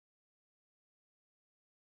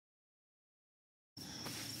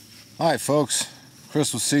Hi folks,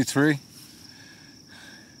 Chris with C3,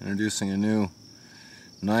 introducing a new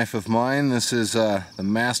knife of mine. This is the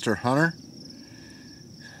Master Hunter.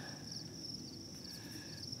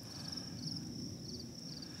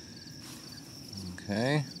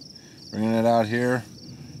 Okay, bringing it out here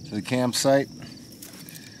to the campsite.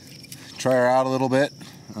 Try her out a little bit.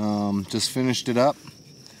 Just finished it up.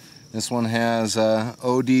 This one has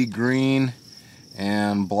OD green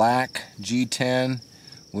and black G10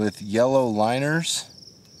 with yellow liners.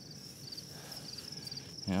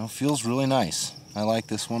 You know, feels really nice. I like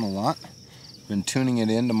this one a lot. Been tuning it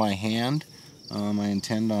into my hand. I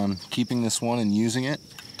intend on keeping this one and using it.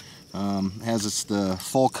 Has the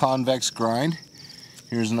full convex grind.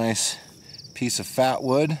 Here's a nice piece of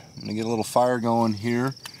Fatwood. I'm gonna get a little fire going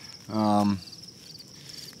here and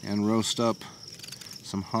roast up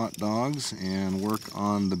some hot dogs and work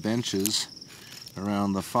on the benches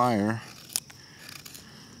around the fire.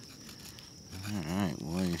 Alright,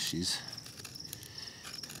 boy, she's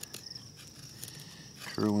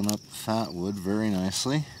curling up the Fatwood very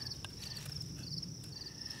nicely.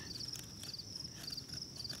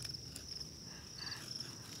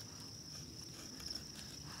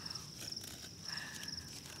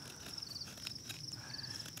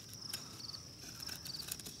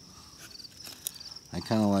 I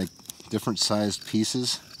kind of like different sized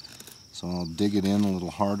pieces, so I'll dig it in a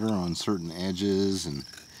little harder on certain edges, and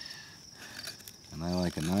I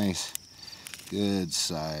like a nice good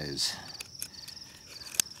size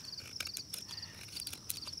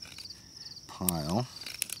pile.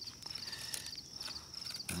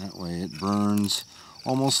 That way it burns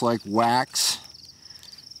almost like wax,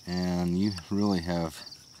 and you really have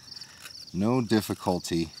no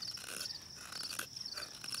difficulty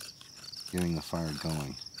getting the fire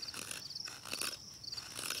going.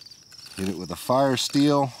 Hit it with a fire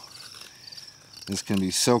steel. This can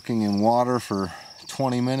be soaking in water for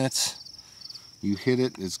 20 minutes. You hit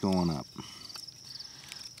it, it's going up.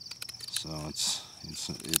 So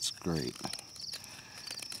it's great.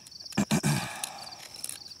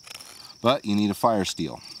 But you need a fire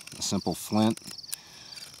steel. A simple flint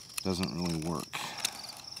doesn't really work.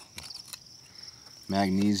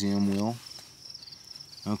 Magnesium will.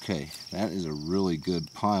 Okay, that is a really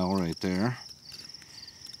good pile right there.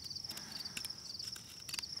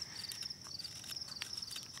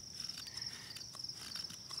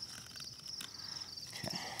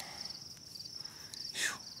 Okay.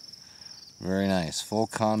 Whew. Very nice. Full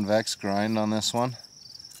convex grind on this one.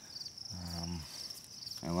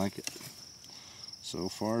 I like it. So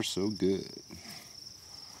far, so good.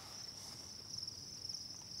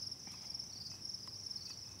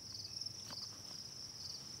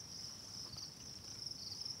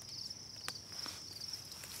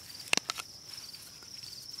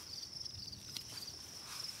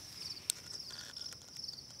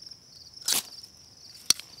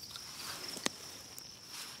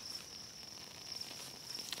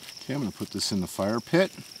 Okay, I'm going to put this in the fire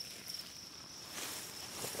pit.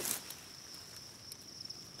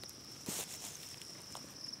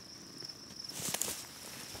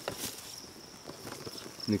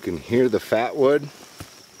 You can hear the Fatwood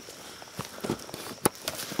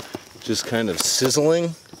just kind of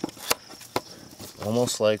sizzling,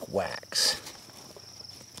 almost like wax.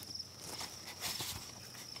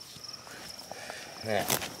 Now,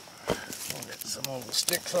 we'll get some little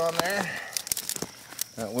sticks on there.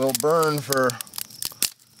 That will burn for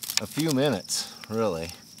a few minutes,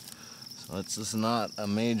 really. So it's just not a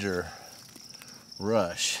major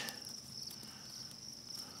rush.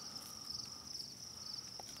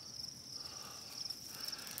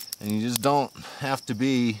 And you just don't have to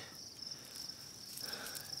be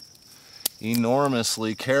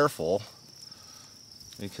enormously careful,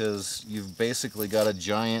 because you've basically got a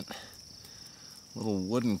giant little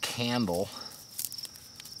wooden candle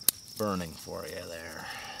burning for you there.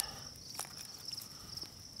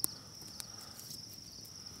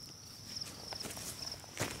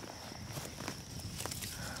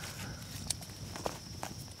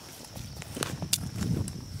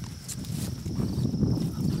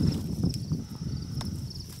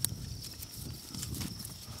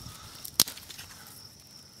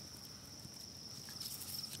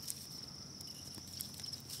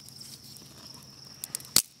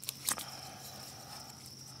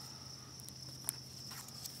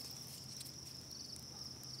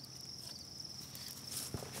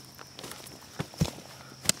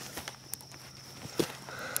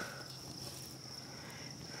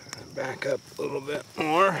 Back up a little bit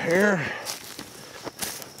more here.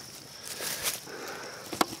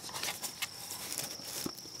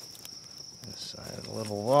 This side of the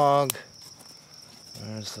little log.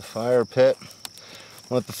 There's the fire pit.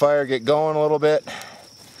 Let the fire get going a little bit.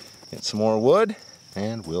 Get some more wood,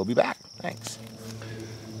 and we'll be back. Thanks.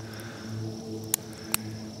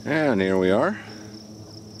 And here we are.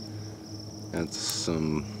 Got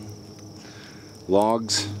some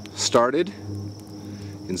logs started.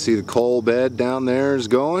 You can see the coal bed down there is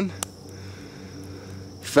going.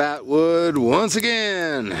 Fatwood once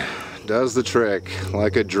again does the trick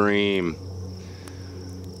like a dream.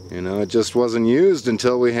 You know, it just wasn't used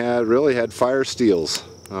until we really had fire steels.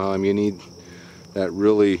 You need that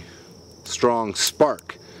really strong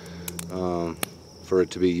spark for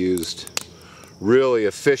it to be used really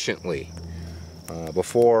efficiently.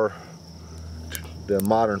 Before the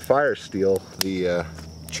modern fire steel, the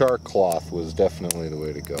char cloth was definitely the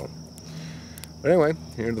way to go. But anyway,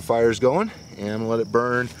 here the fire's going, and we'll let it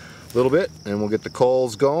burn a little bit, and we'll get the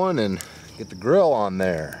coals going and get the grill on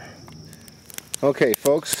there. Okay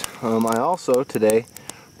folks, I also today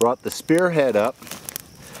brought the spearhead up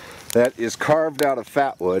that is carved out of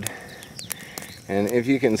fatwood, and if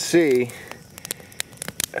you can see,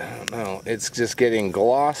 I don't know, it's just getting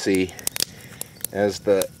glossy as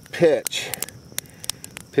the pitchwood,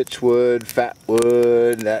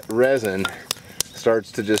 fatwood, that resin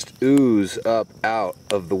starts to just ooze up out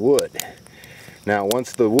of the wood. Now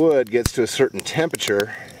once the wood gets to a certain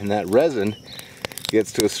temperature and that resin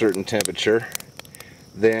gets to a certain temperature,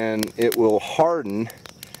 then it will harden,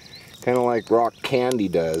 kind of like rock candy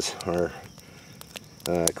does, or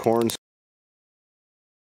corn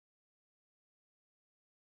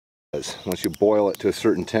does. Once you boil it to a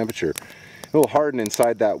certain temperature, it will harden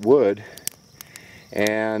inside that wood,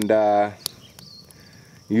 and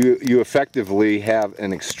you effectively have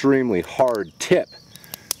an extremely hard tip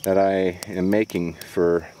that I am making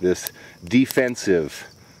for this defensive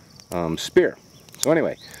spear. So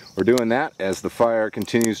anyway, we're doing that as the fire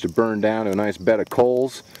continues to burn down to a nice bed of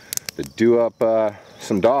coals to do up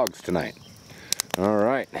some dogs tonight.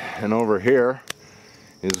 Alright, and over here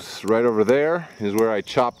is, right over there, is where I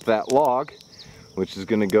chopped that log, which is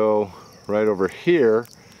going to go right over here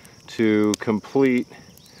to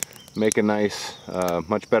make a nice,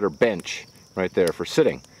 much better bench right there for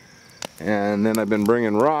sitting. And then I've been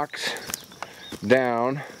bringing rocks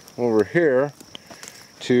down over here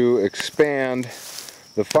to expand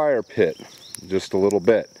the fire pit just a little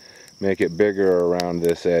bit, make it bigger around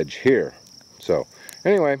this edge here. So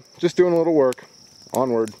anyway, just doing a little work.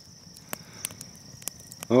 Onward.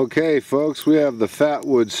 Okay folks, we have the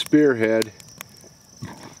fatwood spearhead.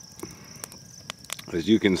 As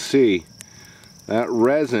you can see, that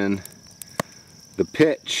resin, the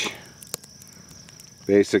pitch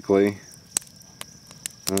basically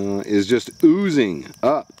is just oozing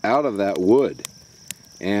up out of that wood.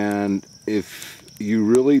 And if you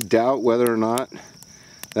really doubt whether or not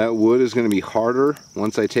that wood is going to be harder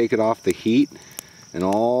once I take it off the heat and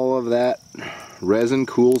all of that resin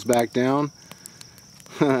cools back down,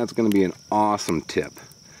 that's going to be an awesome tip.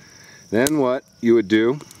 Then what you would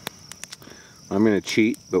do, I'm going to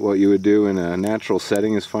cheat, but what you would do in a natural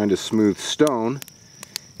setting is find a smooth stone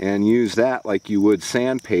and use that like you would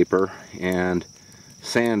sandpaper and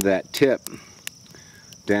sand that tip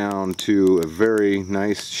down to a very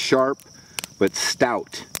nice sharp but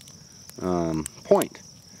stout point.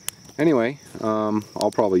 Anyway,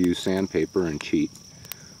 I'll probably use sandpaper and cheat,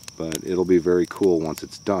 but it'll be very cool once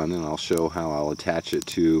it's done, and I'll show how I'll attach it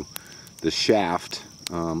to the shaft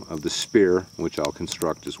of the spear, which I'll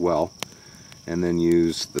construct as well, and then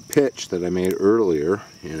use the pitch that I made earlier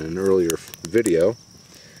in an earlier video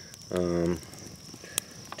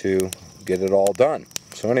to get it all done.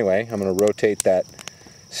 So anyway, I'm going to rotate that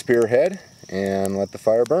spearhead and let the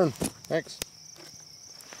fire burn. Thanks.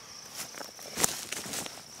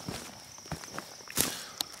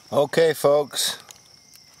 Okay folks,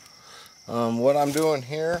 what I'm doing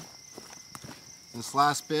here, this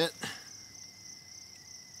last bit,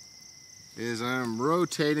 is I'm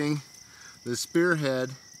rotating the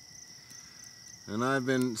spearhead, and I've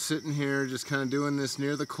been sitting here just kind of doing this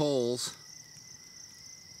near the coals.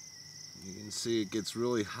 You can see it gets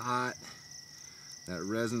really hot. That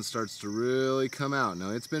resin starts to really come out. Now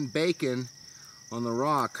it's been baking on the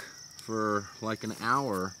rock for like an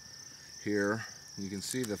hour here. You can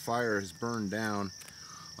see the fire has burned down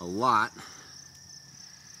a lot,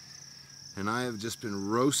 and I have just been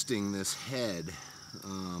roasting this head.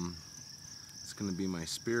 It's going to be my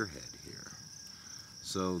spearhead here.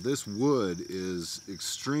 So this wood is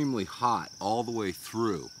extremely hot all the way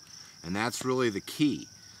through, and that's really the key.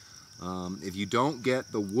 If you don't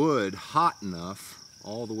get the wood hot enough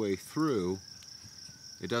all the way through,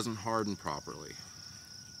 it doesn't harden properly.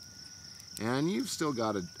 And you've still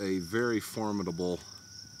got a very formidable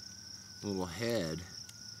little head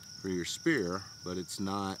for your spear, but it's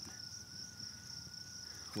not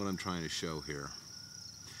what I'm trying to show here.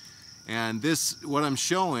 And this, what I'm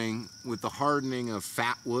showing with the hardening of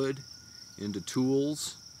fatwood into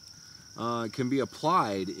tools, can be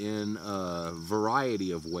applied in a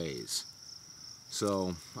variety of ways.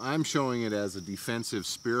 So I'm showing it as a defensive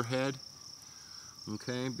spearhead,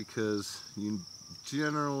 okay, because you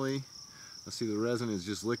generally, let's see, the resin is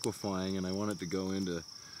just liquefying and I want it to go into,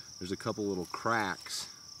 there's a couple little cracks.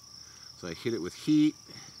 So I hit it with heat.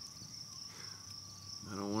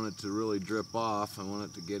 I don't want it to really drip off. I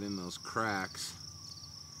want it to get in those cracks.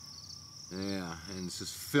 Yeah, and it's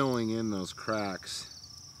just filling in those cracks.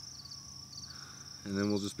 And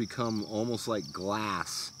then we'll just become almost like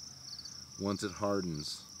glass once it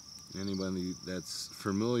hardens. Anybody that's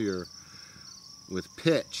familiar with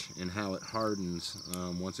pitch and how it hardens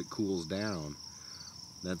once it cools down,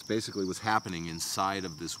 that's basically what's happening inside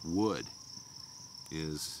of this wood,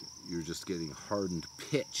 is you're just getting hardened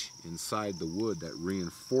pitch inside the wood that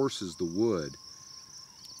reinforces the wood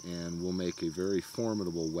and will make a very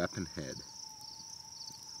formidable weapon head.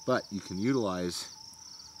 But you can utilize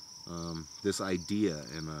this idea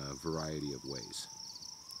in a variety of ways.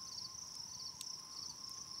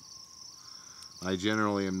 I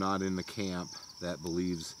generally am not in the camp that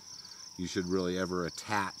believes you should really ever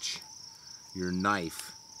attach your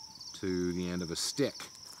knife to the end of a stick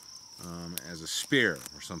as a spear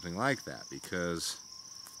or something like that, because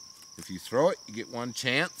if you throw it, you get one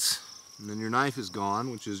chance and then your knife is gone,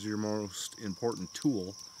 which is your most important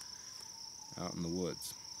tool out in the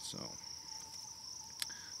woods. So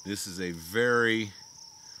this is a very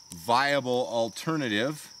viable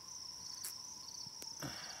alternative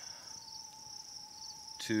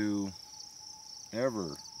to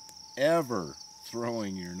ever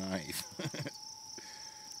throwing your knife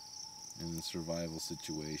in a survival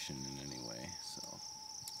situation in any way. So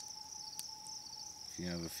if you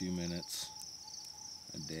have a few minutes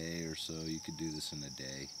a day or so, you could do this in a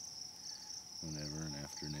day, whenever, an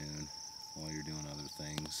afternoon, while you're doing other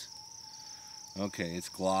things. Okay, it's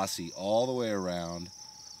glossy all the way around.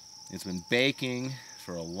 It's been baking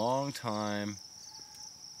for a long time,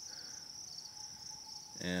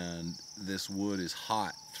 and this wood is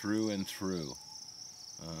hot through and through.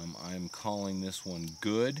 I'm calling this one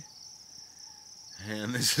good,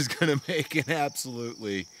 and this is going to make an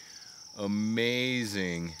absolutely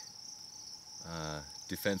amazing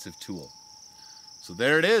defensive tool. So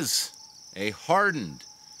there it is, a hardened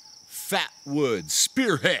fatwood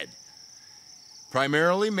spearhead,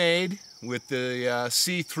 primarily made with the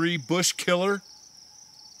C3 bush killer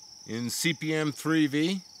in CPM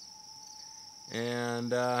 3V.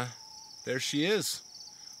 And there she is.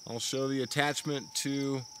 I'll show the attachment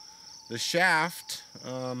to the shaft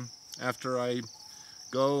after I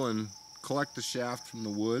go and collect the shaft from the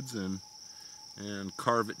woods and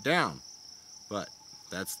carve it down. But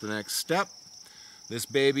that's the next step. This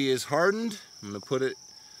baby is hardened. I'm going to put it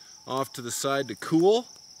off to the side to cool,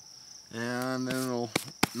 and then it'll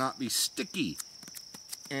not be sticky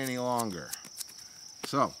any longer.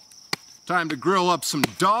 So, time to grill up some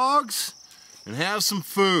dogs and have some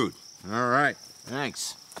food. All right,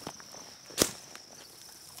 thanks.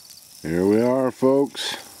 Here we are,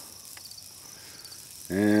 folks.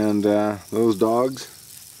 And those dogs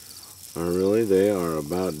are really, they are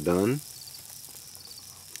about done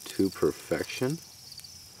to perfection.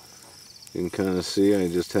 You can kind of see I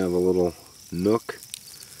just have a little nook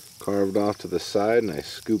carved off to the side, and I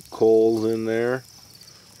scoop coals in there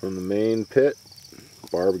from the main pit,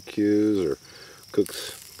 barbecues or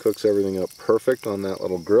cooks everything up perfect on that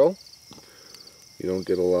little grill. You don't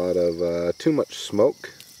get a lot of too much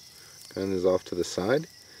smoke, kind of is off to the side.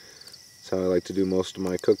 That's how I like to do most of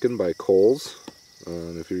my cooking, by coals.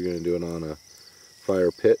 If you're going to do it on a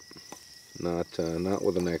fire pit, not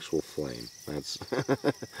with an actual flame. That's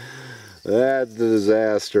that's a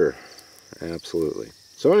disaster, absolutely.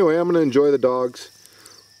 So anyway, I'm going to enjoy the dogs.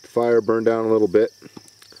 The fire burned down a little bit.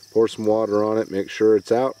 Pour some water on it, make sure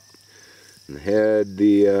it's out, and head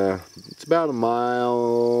the it's about 1.25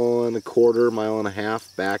 miles, mile and a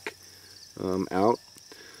half back out.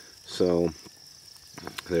 So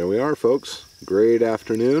there we are, folks. Great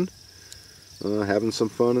afternoon, having some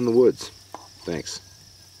fun in the woods. Thanks.